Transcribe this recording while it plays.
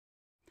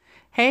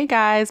Hey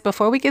guys,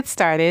 before we get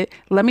started,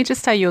 let me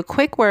just tell you a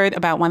quick word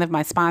about one of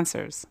my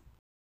sponsors.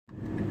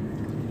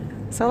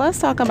 So let's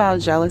talk about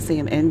jealousy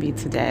and envy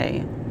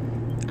today.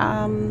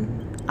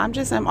 I'm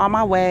on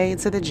my way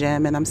to the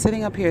gym and I'm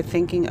sitting up here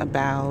thinking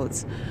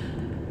about,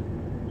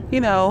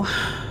 you know,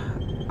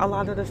 a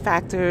lot of the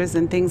factors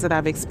and things that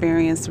I've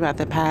experienced throughout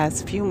the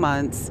past few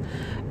months.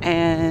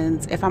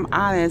 And if I'm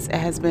honest, it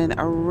has been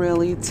a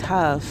really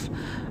tough,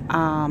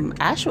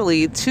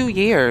 actually 2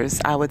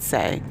 years, I would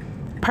say,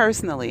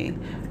 personally,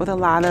 with a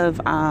lot of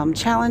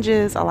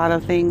challenges, a lot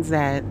of things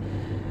that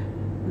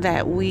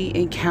we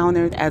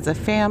encountered as a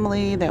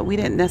family that we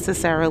didn't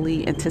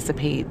necessarily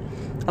anticipate.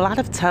 A lot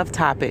of tough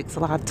topics, a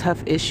lot of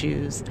tough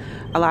issues,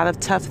 a lot of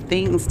tough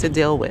things to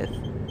deal with.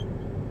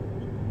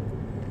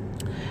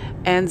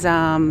 And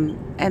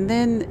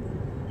then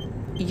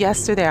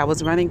yesterday I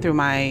was running through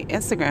my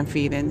Instagram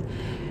feed, and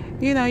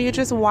you're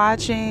just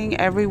watching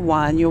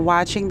everyone. You're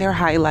watching their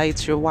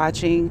highlights. You're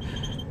watching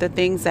the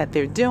things that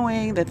they're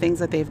doing, the things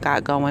that they've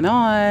got going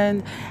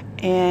on,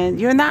 and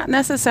you're not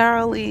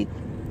necessarily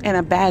in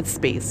a bad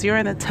space. You're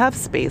in a tough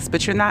space,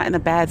 but you're not in a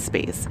bad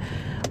space.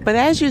 But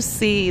as you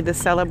see the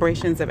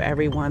celebrations of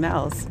everyone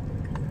else,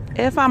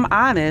 if I'm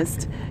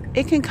honest,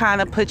 it can kind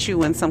of put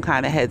you in some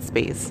kind of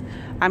headspace.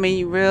 I mean,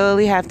 you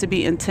really have to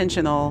be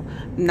intentional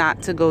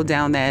not to go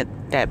down that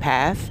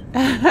path,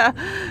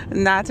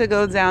 not to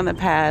go down the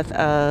path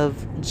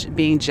of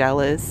being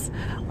jealous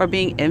or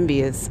being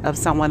envious of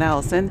someone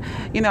else. And,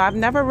 I've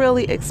never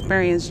really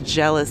experienced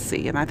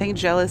jealousy. And I think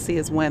jealousy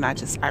is when I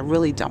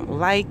really don't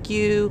like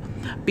you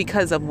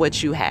because of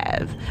what you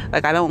have.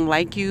 Like, I don't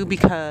like you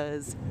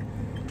because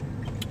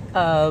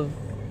of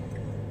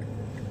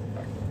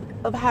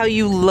how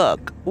you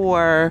look,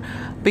 or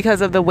because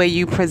of the way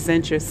you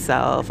present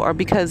yourself, or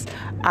because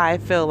I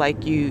feel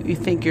like you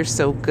think you're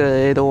so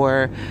good,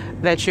 or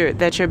that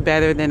you're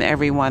better than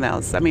everyone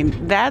else. I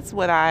mean, that's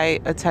what I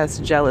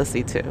attest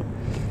jealousy to.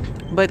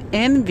 But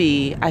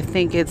envy, I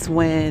think it's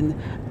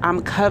when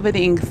I'm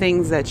coveting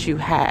things that you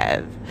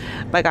have.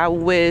 Like, I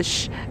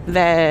wish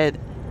that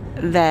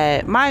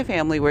my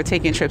family were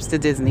taking trips to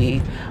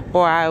Disney,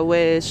 or I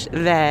wish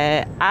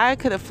that I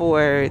could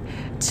afford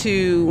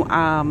to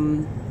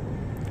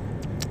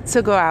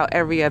go out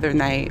every other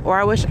night, or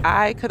I wish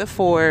I could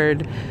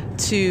afford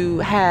to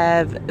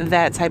have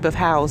that type of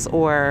house,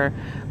 or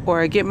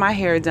get my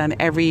hair done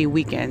every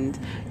weekend.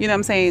 You know what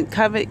I'm saying?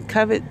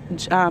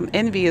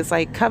 Envy is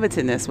like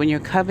covetousness, when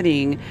you're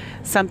coveting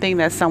something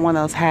that someone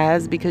else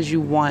has because you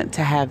want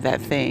to have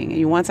that thing.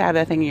 You want to have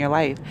that thing in your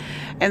life.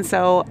 And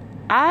so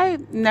I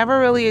never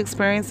really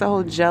experienced the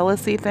whole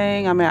jealousy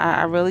thing. I mean,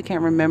 I really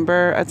can't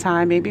remember a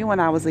time, maybe when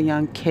I was a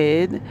young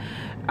kid.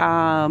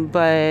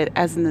 But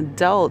as an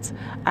adult,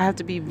 I have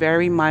to be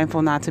very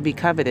mindful not to be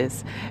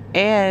covetous.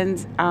 And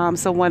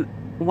so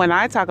when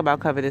I talk about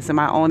covetous in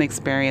my own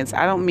experience,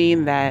 I don't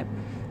mean that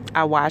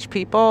I watch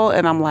people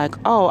and I'm like,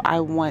 oh, I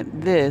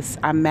want this.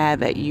 I'm mad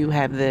that you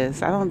have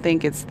this. I don't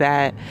think it's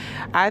that.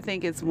 I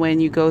think it's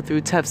when you go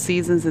through tough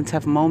seasons and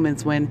tough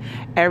moments when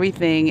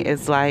everything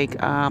is like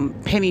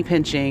penny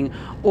pinching,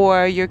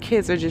 or your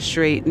kids are just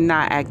straight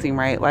not acting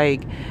right.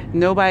 Like,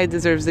 nobody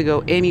deserves to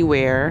go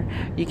anywhere.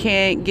 You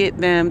can't get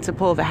them to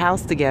pull the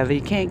house together.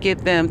 You can't get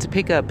them to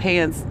pick up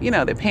pants,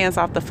 their pants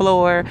off the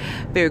floor.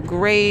 Their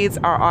grades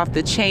are off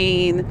the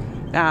chain.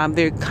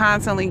 They're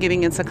constantly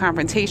getting into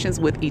confrontations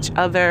with each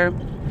other.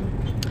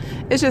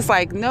 It's just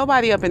like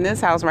nobody up in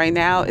this house right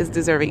now is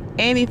deserving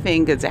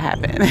anything good to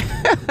happen.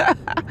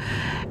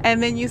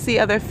 And then you see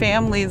other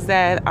families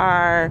that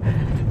are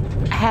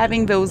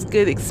having those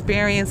good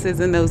experiences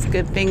and those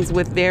good things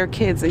with their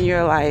kids, and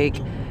you're like,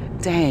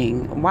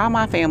 dang, why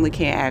my family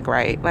can't act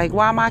right? Like,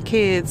 why my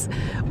kids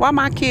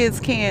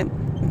can't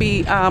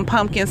be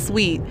pumpkin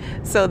sweet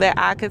so that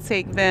I could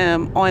take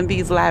them on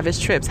these lavish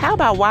trips? How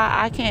about why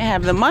I can't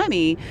have the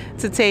money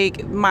to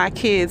take my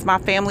kids, my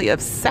family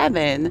of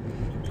 7,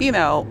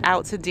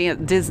 out to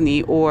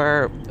Disney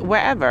or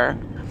wherever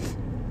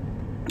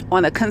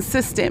on a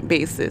consistent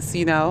basis,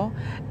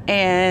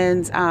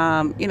 And,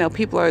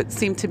 people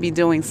seem to be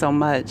doing so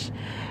much.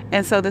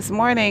 And so this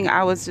morning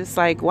I was just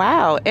like,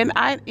 wow. And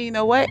I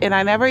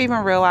never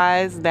even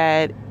realized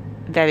that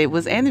it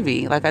was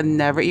envy. Like, I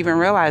never even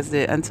realized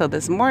it until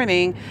this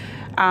morning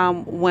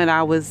when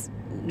I was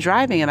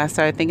driving, and I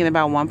started thinking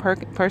about one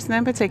person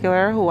in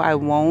particular who I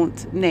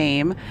won't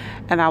name.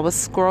 And I was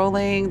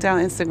scrolling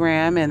down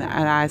Instagram, and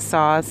I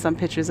saw some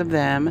pictures of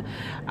them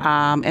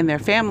and their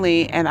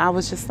family, and I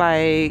was just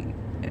like,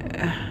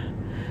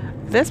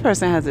 this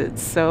person has it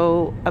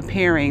so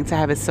appearing to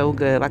have it so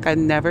good. Like, I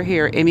never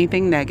hear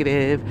anything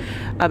negative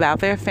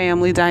about their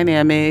family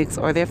dynamics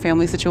or their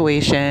family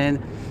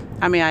situation.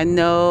 I mean, I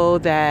know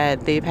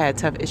that they've had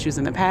tough issues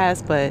in the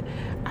past, but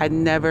I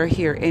never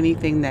hear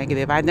anything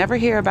negative. I never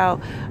hear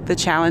about the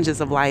challenges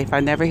of life. I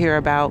never hear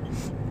about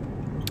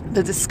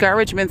the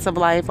discouragements of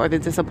life or the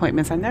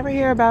disappointments. I never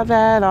hear about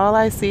that. All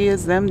I see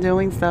is them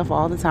doing stuff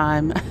all the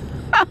time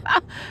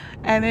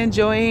and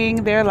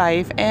enjoying their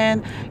life.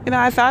 And,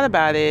 I thought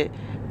about it.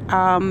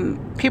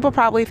 People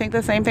probably think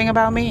the same thing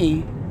about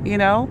me. you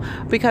know,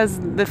 because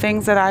the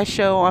things that I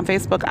show on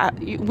Facebook,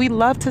 we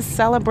love to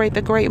celebrate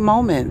the great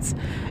moments,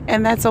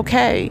 and that's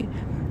okay.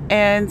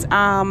 And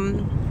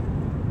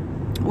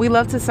we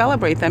love to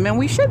celebrate them, and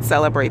we should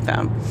celebrate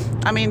them.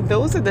 I mean,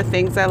 those are the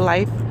things that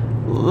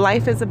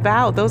life is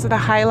about. Those are the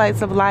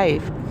highlights of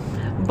life.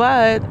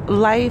 But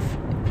life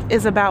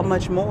is about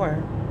much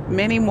more.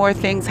 Many more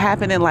things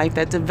happen in life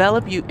that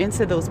develop you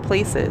into those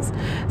places,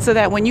 so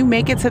that when you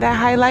make it to that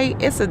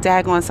highlight, it's a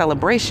daggone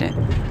celebration,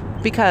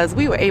 because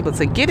we were able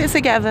to get it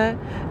together.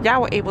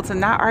 Y'all were able to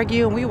not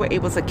argue, and we were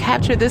able to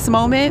capture this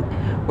moment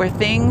where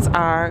things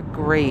are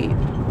great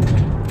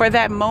for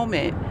that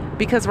moment.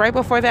 Because right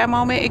before that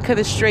moment, it could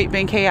have straight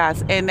been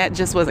chaos, and that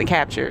just wasn't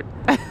captured.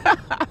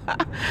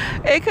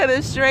 It could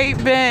have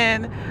straight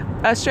been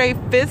a straight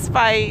fist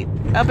fight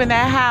up in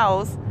that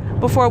house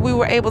before we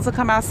were able to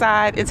come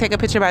outside and take a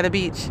picture by the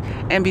beach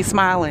and be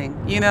smiling.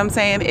 You know what I'm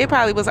saying? It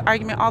probably was an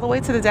argument all the way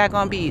to the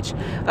daggone beach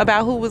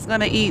about who was going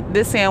to eat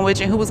this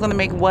sandwich and who was going to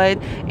make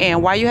what,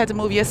 and why you had to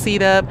move your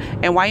seat up,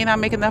 and why you're not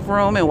making enough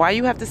room, and why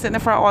you have to sit in the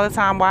front all the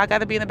time, why I got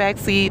to be in the back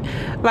seat.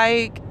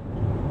 Like,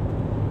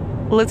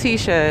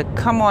 Letitia,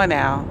 come on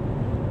now.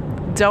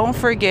 Don't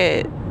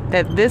forget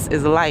that this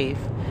is life.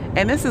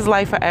 And this is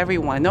life for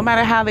everyone, no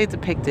matter how they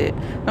depict it,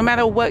 no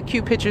matter what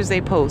cute pictures they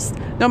post,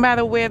 no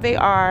matter where they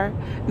are,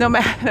 no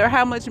matter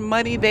how much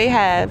money they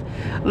have.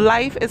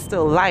 Life is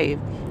still life,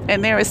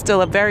 and there is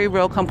still a very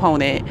real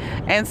component.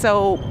 And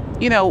so,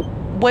 you know,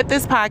 what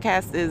this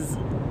podcast is,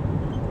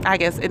 I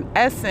guess, in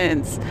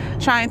essence,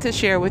 trying to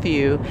share with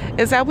you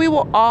is that we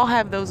will all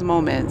have those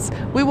moments.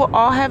 We will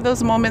all have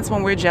those moments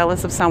when we're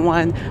jealous of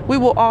someone. We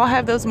will all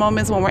have those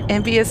moments when we're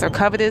envious or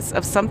covetous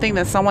of something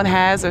that someone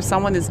has or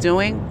someone is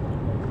doing.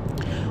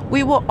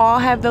 We will all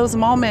have those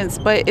moments,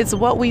 but it's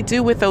what we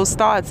do with those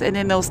thoughts and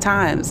in those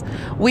times.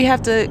 We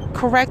have to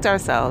correct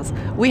ourselves.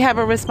 We have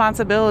a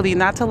responsibility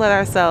not to let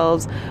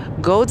ourselves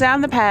go down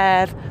the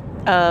path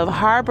of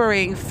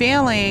harboring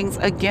feelings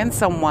against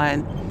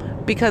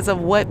someone because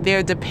of what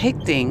they're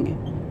depicting.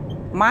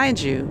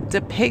 Mind you,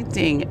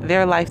 depicting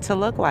their life to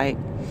look like.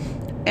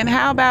 And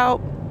how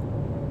about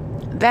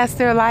that's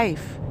their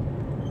life?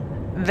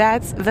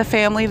 That's the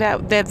family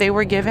that they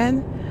were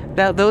given.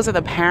 Those are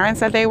the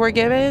parents that they were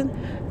given.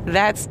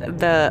 That's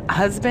the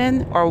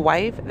husband or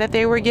wife that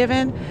they were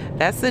given.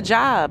 That's the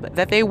job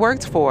that they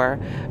worked for.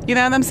 You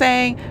know what I'm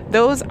saying?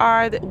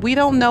 We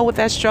don't know what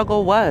that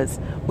struggle was.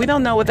 We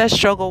don't know what that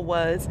struggle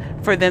was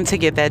for them to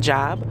get that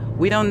job.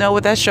 We don't know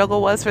what that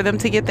struggle was for them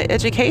to get the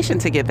education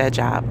to get that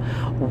job.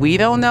 We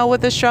don't know what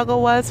the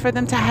struggle was for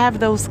them to have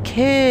those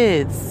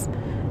kids.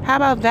 How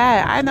about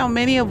that? I know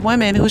many of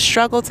women who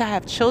struggle to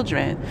have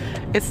children.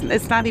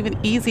 It's not even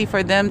easy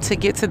for them to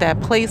get to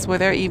that place where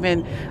they're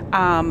even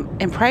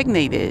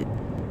impregnated.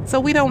 So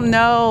we don't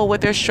know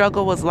what their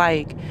struggle was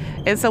like.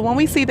 And so when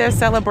we see their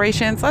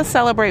celebrations, let's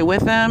celebrate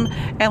with them,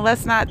 and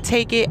let's not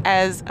take it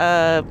as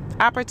an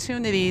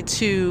opportunity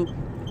to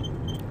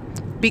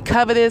be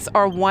covetous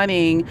or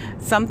wanting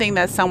something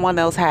that someone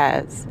else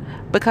has.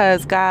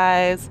 Because,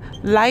 guys,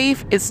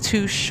 life is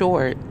too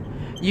short.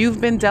 You've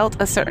been dealt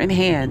a certain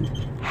hand.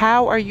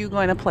 How are you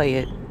going to play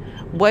it?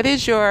 What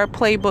is your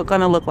playbook going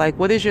to look like?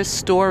 What is your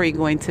story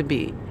going to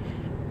be?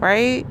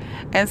 Right?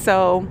 And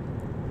so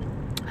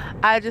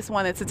I just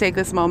wanted to take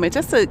this moment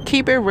just to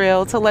keep it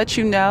real, to let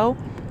you know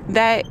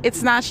that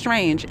it's not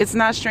strange. It's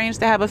not strange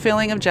to have a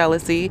feeling of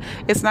jealousy.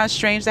 It's not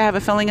strange to have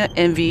a feeling of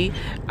envy.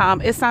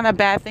 It's not a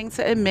bad thing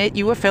to admit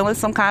you were feeling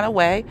some kind of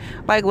way.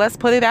 Like, let's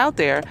put it out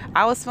there.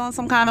 I was feeling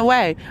some kind of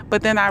way,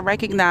 but then I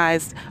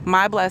recognized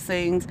my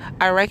blessings.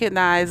 I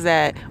recognized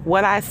that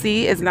what I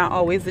see is not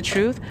always the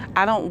truth.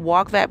 I don't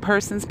walk that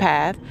person's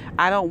path.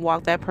 I don't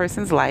walk that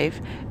person's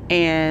life,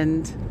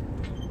 and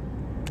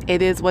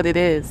it is what it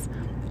is.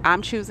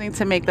 I'm choosing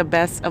to make the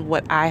best of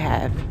what I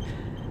have.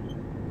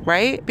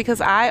 Right?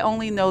 Because I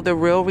only know the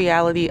real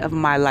reality of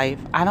my life.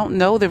 I don't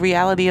know the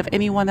reality of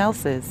anyone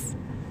else's.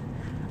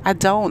 I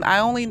don't. I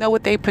only know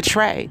what they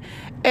portray.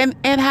 And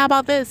how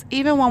about this?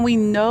 Even when we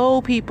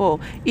know people,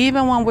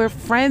 even when we're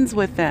friends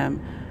with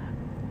them,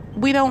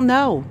 we don't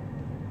know.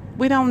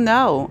 We don't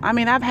know. I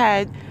mean, I've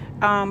had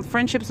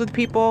friendships with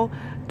people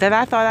that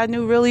I thought I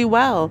knew really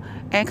well,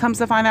 and comes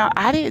to find out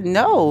I didn't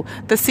know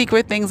the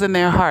secret things in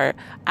their heart.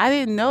 I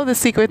didn't know the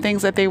secret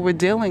things that they were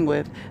dealing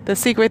with, the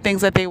secret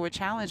things that they were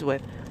challenged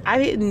with. I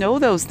didn't know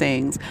those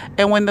things.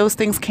 And when those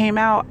things came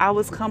out, I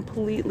was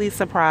completely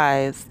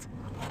surprised.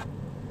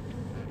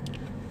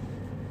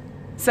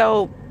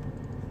 So,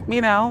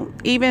 you know,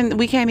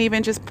 we can't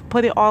even just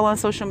put it all on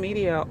social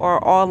media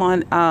or all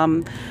on,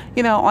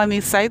 on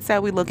these sites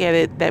that we look at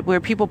it, where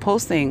people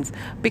post things,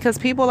 because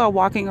people are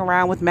walking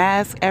around with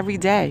masks every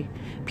day,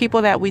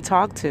 people that we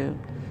talk to.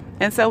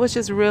 And so it's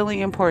just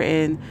really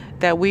important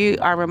that we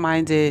are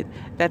reminded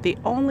that the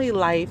only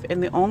life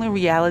and the only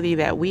reality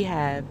that we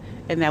have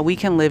and that we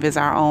can live is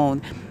our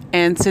own,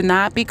 and to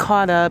not be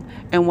caught up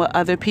in what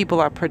other people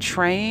are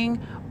portraying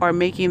or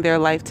making their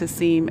life to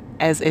seem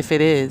as if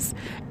it is,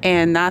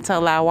 and not to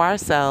allow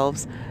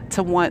ourselves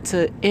to want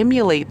to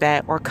emulate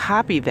that or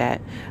copy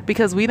that,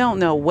 because we don't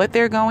know what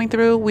they're going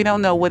through. We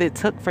don't know what it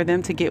took for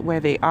them to get where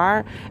they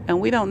are,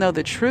 and we don't know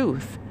the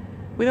truth.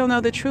 We don't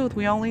know the truth.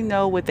 We only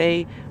know what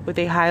they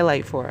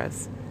highlight for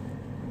us.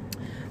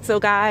 So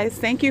guys,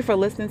 thank you for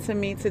listening to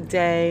me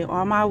today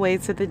on my way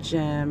to the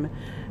gym.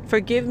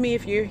 Forgive me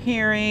if you're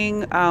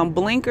hearing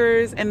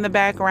blinkers in the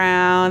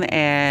background,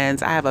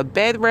 and I have a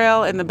bed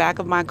rail in the back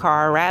of my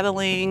car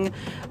rattling.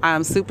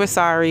 I'm super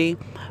sorry,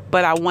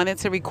 but I wanted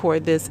to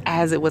record this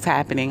as it was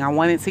happening. I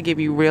wanted to give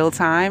you real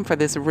time for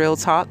this real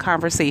talk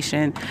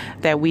conversation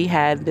that we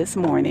had this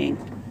morning.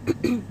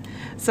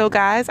 So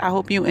guys, I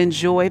hope you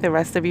enjoy the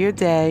rest of your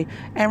day.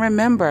 And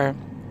remember,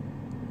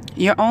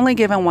 you're only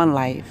given one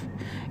life.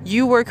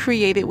 You were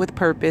created with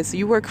purpose.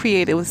 You were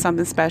created with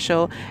something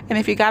special. And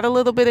if you got a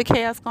little bit of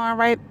chaos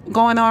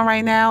going on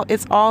right now,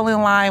 it's all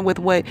in line with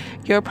what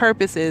your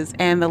purpose is,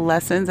 and the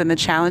lessons and the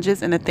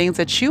challenges and the things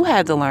that you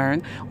had to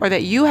learn, or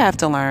that you have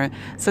to learn,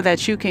 so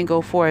that you can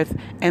go forth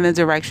in the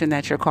direction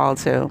that you're called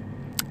to. All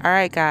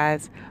right,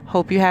 guys.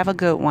 Hope you have a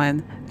good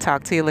one.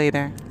 Talk to you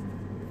later.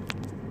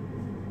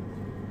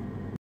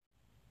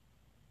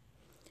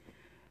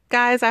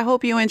 Guys, I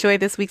hope you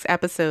enjoyed this week's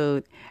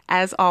episode.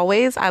 As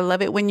always, I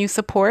love it when you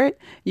support.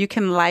 You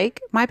can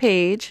like my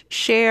page,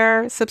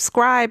 share,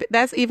 subscribe.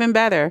 That's even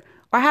better.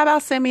 Or how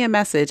about send me a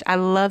message? I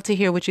love to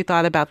hear what you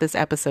thought about this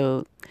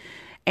episode.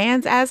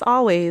 And as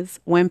always,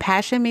 when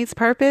passion meets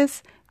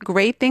purpose,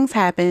 great things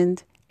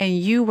happened, and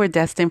you were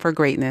destined for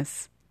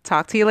greatness.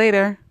 Talk to you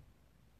later.